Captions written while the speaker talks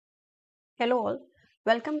Hello all,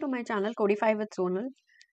 welcome to my channel Codify with Sonal.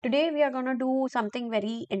 Today we are going to do something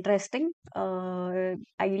very interesting. I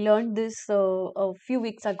learned this a few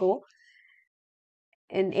weeks ago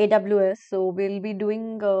in AWS. So we'll be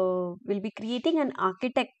creating an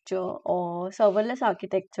architecture or serverless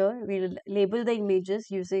architecture. We'll label the images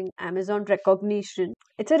using Amazon Rekognition.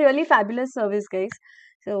 It's a really fabulous service, guys.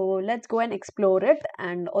 So let's go and explore it.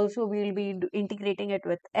 And also we'll be integrating it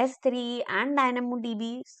with S3 and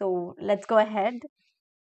DynamoDB. So let's go ahead.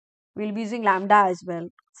 We'll be using Lambda as well,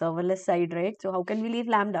 serverless side, right? So how can we leave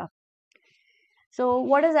Lambda? So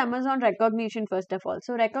what is Amazon Rekognition first of all?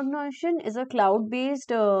 So Rekognition is a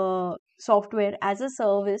cloud-based software as a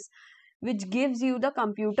service which gives you the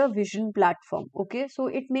computer vision platform. Okay, so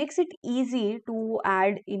it makes it easy to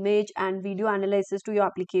add image and video analysis to your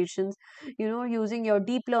applications, using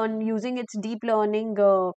its deep learning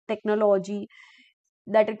technology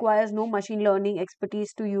that requires no machine learning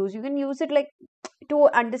expertise to use. You can use it like to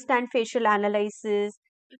understand facial analysis,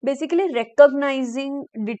 basically recognizing,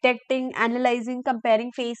 detecting, analyzing,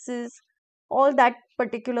 comparing faces. All that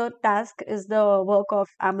particular task is the work of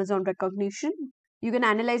Amazon Rekognition. You can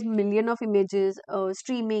analyze million of images,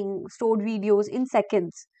 streaming, stored videos in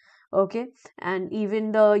seconds. Okay, and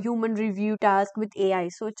even the human review task with AI.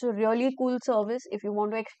 So it's a really cool service. If you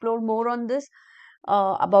want to explore more on this,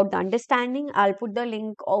 about the understanding, I'll put the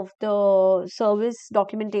link of the service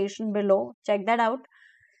documentation below. Check that out.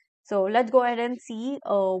 So let's go ahead and see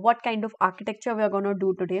what kind of architecture we are going to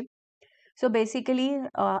do today. So basically,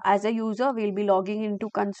 as a user, we'll be logging into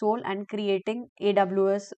console and creating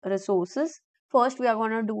AWS resources. First, we are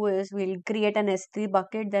going to do is we'll create an S3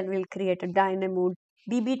 bucket, then we'll create a Dynamo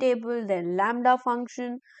DB table, then Lambda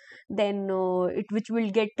function, then which will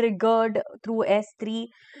get triggered through S3,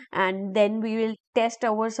 and then we will test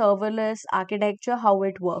our serverless architecture how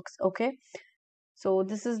it works. Okay, so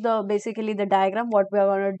this is the basically the diagram what we are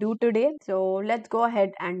going to do today. So let's go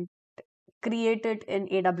ahead and create it in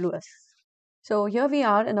AWS. So here we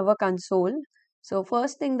are in our console. So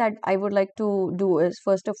first thing that I would like to do is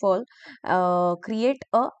first of all create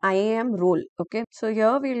a IAM role. Okay, so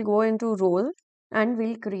here we'll go into role and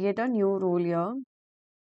we'll create a new role here.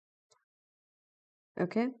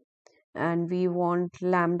 Okay, and we want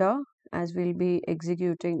Lambda as we'll be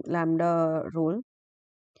executing Lambda role.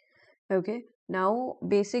 Okay, now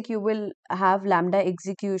basic you will have Lambda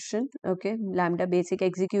execution. Okay, Lambda basic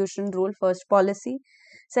execution rule, first policy.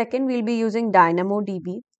 Second, we'll be using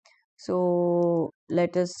DynamoDB. So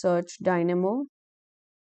let us search Dynamo.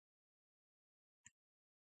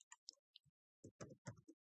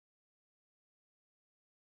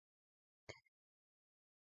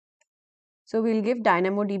 So we'll give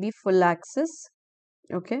DynamoDB full access.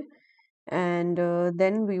 Okay, and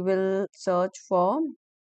then we will search for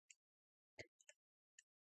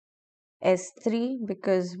S3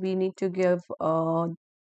 because we need to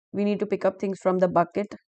pick up things from the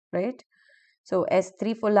bucket, right? So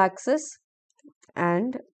S3 full access,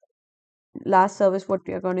 and last service what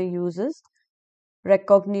we are going to use is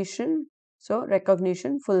Rekognition. So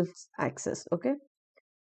Rekognition full access. Okay,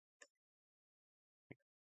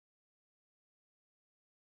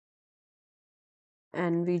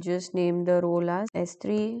 and we just name the role as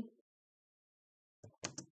S3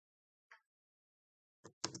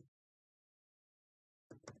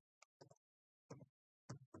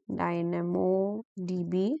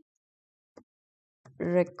 DynamoDB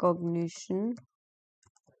Rekognition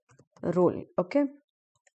role. Okay,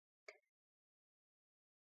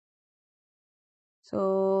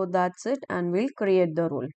 so that's it, and we'll create the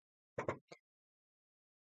role.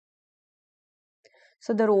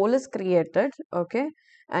 So the role is created. Okay,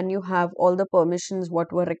 and you have all the permissions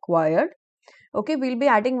what were required. Okay, we'll be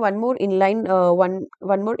adding one more inline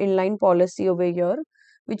policy over here,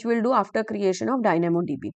 which we'll do after creation of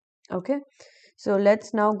DynamoDB. Okay, so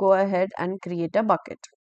let's now go ahead and create a bucket,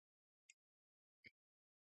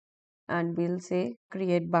 and we'll say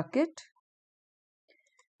create bucket.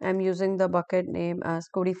 I'm using the bucket name as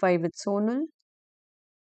Codify with Sonal.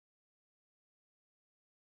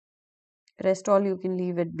 Rest all you can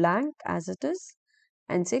leave it blank as it is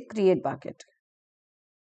and say create bucket.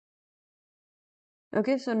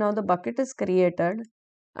 Okay, so now the bucket is created,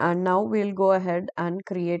 and now we'll go ahead and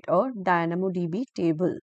create a DynamoDB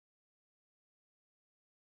table.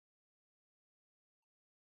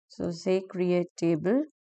 So say create table,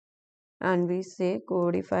 and we say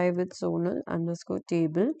codify with Sonal underscore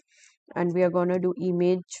table, and we are going to do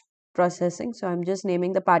image processing. So I'm just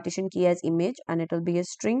naming the partition key as image, and it will be a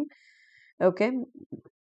string. Okay,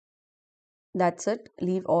 that's it.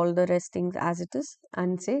 Leave all the rest things as it is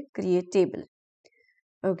and say create table.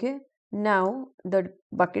 Okay, Now the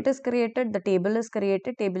bucket is created, the table is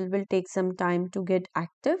created, table will take some time to get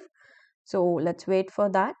active. So let's wait for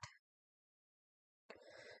that.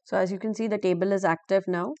 So as you can see, the table is active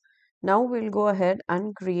now. Now we'll go ahead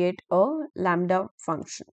and create a Lambda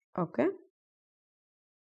function. Okay.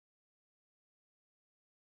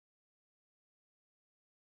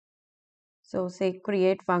 So say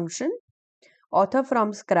create function, author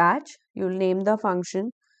from scratch, you'll name the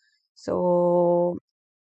function. So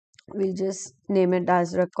we'll just name it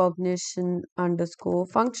as recognition underscore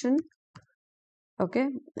function. Okay.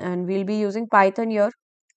 And we'll be using Python here.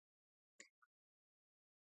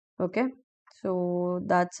 Okay. So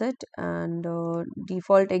that's it. And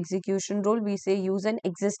default execution role, we say use an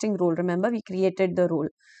existing role. Remember, we created the role.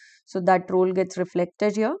 So that role gets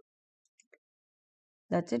reflected here.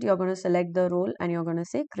 That's it. You're going to select the role and you're going to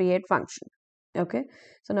say create function. Okay.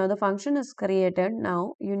 So now the function is created.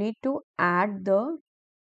 Now you need to add the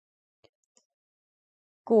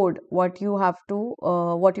code, what you have to,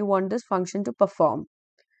 what you want this function to perform.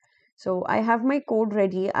 So I have my code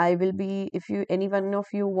ready. I will be, if you, any one of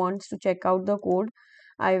you wants to check out the code,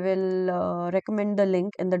 I will recommend the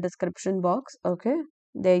link in the description box. Okay.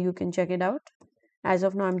 There you can check it out. As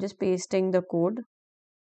of now, I'm just pasting the code.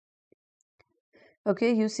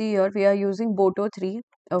 Okay, you see here we are using Boto 3,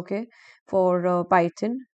 okay, for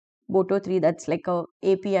Python. Boto 3, that's like a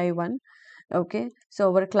API one. Okay,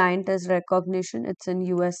 so our client is Rekognition, it's in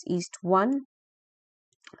US East 1,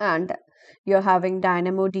 and you're having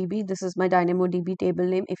DynamoDB. This is my DynamoDB table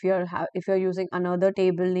name. If you're using another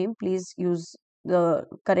table name, please use the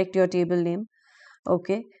correct your table name.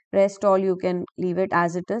 Okay, rest all you can leave it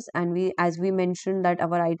as it is, and we, as we mentioned, that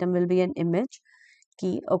our item will be an image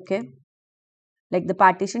key. Okay, like the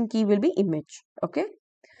partition key will be image. Okay,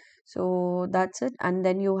 so that's it, and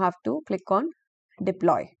then you have to click on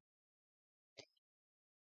deploy.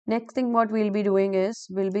 Next thing what we'll be doing is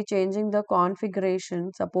we'll be changing the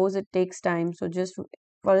configuration. Suppose it takes time, so just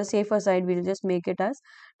for the safer side we'll just make it as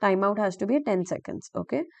timeout has to be 10 seconds.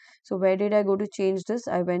 Okay, so where did I go to change this?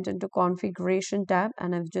 I went into configuration tab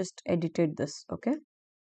and I've just edited this. Okay,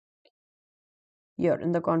 here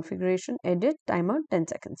in the configuration, edit timeout 10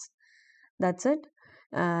 seconds. That's it,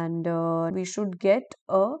 and we should get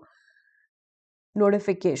a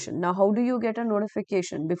notification. Now how do you get a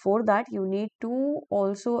notification? Before that you need to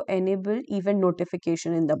also enable event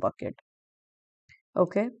notification in the bucket.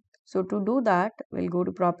 Okay, so to do that we'll go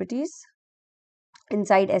to properties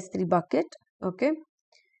inside S3 bucket. Okay,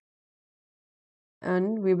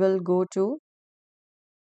 and we will go to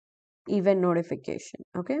event notification.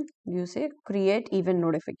 Okay, you say create event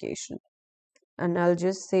notification, and I'll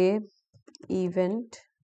just say event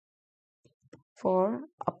for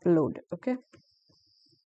upload. Okay,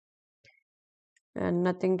 and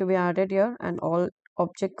nothing to be added here, and all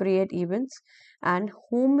object create events, and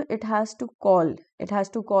whom it has to call, it has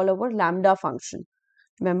to call our lambda function,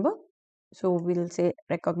 remember? So we'll say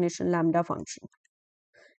recognition lambda function.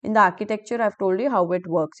 In the architecture I've told you how it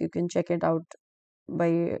works. You can check it out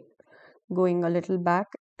by going a little back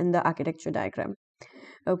in the architecture diagram.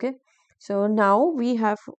 Okay, so now we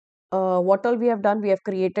have what all we have done. We have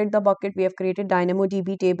created the bucket, we have created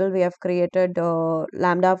DynamoDB table, we have created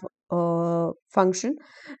lambda function,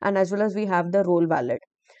 and as well as we have the role valid.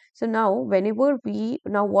 So now whenever we,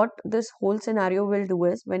 now what this whole scenario will do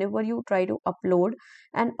is whenever you try to upload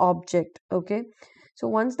an object, okay, so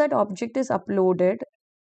once that object is uploaded,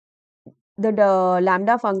 the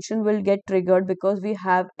lambda function will get triggered because we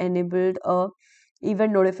have enabled a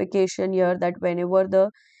event notification here, that whenever the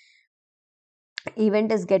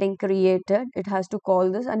event is getting created, it has to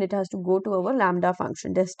call this and it has to go to our lambda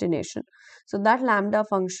function destination. So that lambda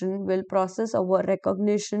function will process our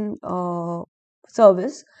recognition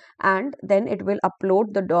service, and then it will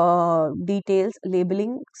upload the details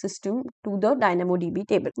labeling system to the DynamoDB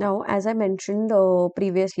table. Now as I mentioned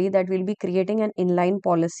previously, that we'll be creating an inline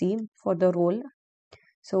policy for the role.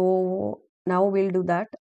 So now we'll do that.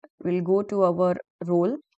 We'll go to our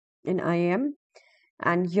role in IAM,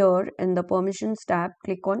 and here in the permissions tab,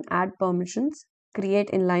 click on add permissions, create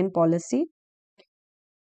inline policy,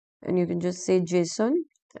 and you can just say JSON,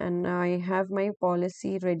 and I have my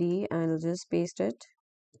policy ready. I'll just paste it.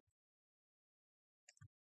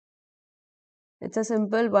 It's a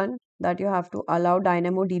simple one that you have to allow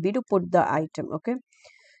DynamoDB to put the item. Okay,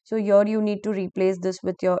 so here you need to replace this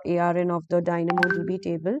with your ARN of the DynamoDB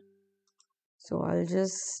table. So I'll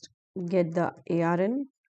just get the ARN,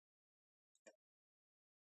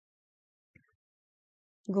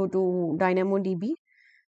 go to DynamoDB,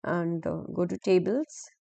 and go to tables,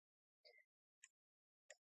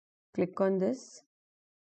 click on this,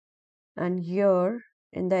 and here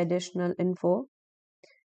in the additional info,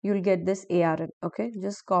 you'll get this ARN. Okay,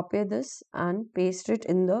 just copy this and paste it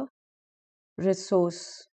in the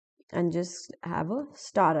resource and just have a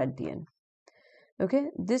star at the end. Okay,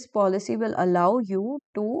 this policy will allow you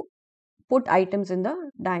to put items in the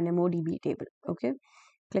DynamoDB table. Okay,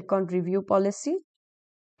 click on review policy.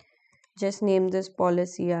 Just name this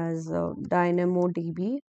policy as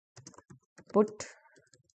DynamoDB put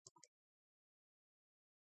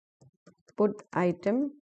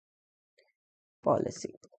item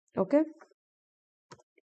policy. Okay,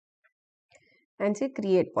 and say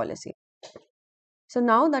create policy. So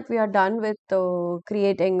now that we are done with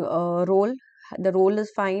creating a role, the role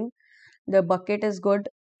is fine, the bucket is good,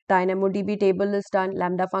 DynamoDB table is done,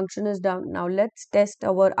 Lambda function is done. Now let's test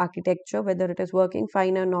our architecture whether it is working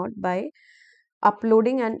fine or not by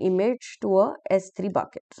uploading an image to a S3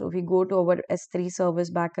 bucket. So we go to our S3 service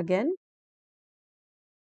back again.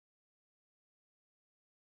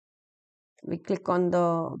 We click on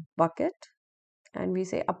the bucket and we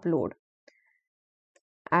say upload.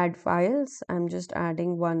 Add files. I'm just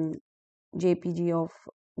adding one JPG of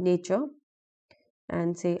nature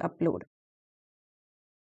and say upload.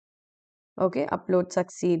 Okay, upload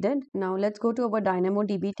succeeded. Now let's go to our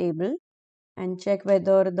DynamoDB table and check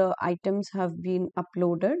whether the items have been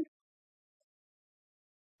uploaded.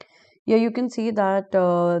 Here you can see that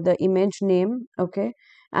the image name, okay,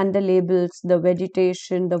 and the labels, the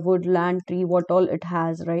vegetation, the woodland, tree, what all it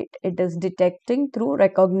has, right? It is detecting through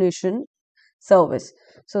Rekognition service.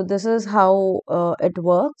 So this is how it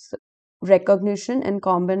works. Rekognition in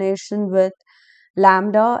combination with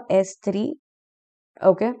Lambda S3,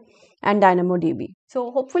 okay, and DynamoDB.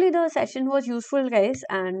 So hopefully the session was useful, guys,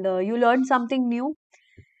 and you learned something new.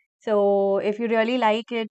 So if you really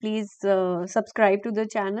like it, please subscribe to the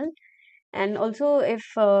channel. And also, if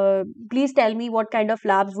please tell me what kind of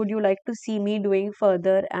labs would you like to see me doing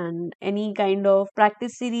further, and any kind of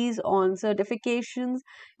practice series on certifications.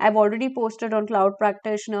 I've already posted on Cloud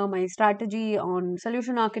Practitioner my strategy on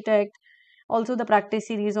Solution Architect, also the practice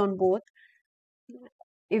series on both.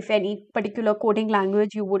 If any particular coding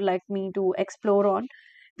language you would like me to explore on,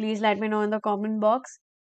 please let me know in the comment box.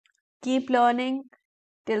 Keep learning.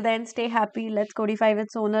 Till then, stay happy. Let's codify with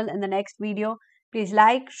Sonal in the next video. Please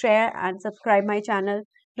like, share, and subscribe my channel.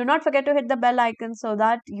 Do not forget to hit the bell icon so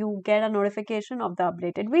that you get a notification of the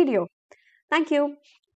updated video. Thank you.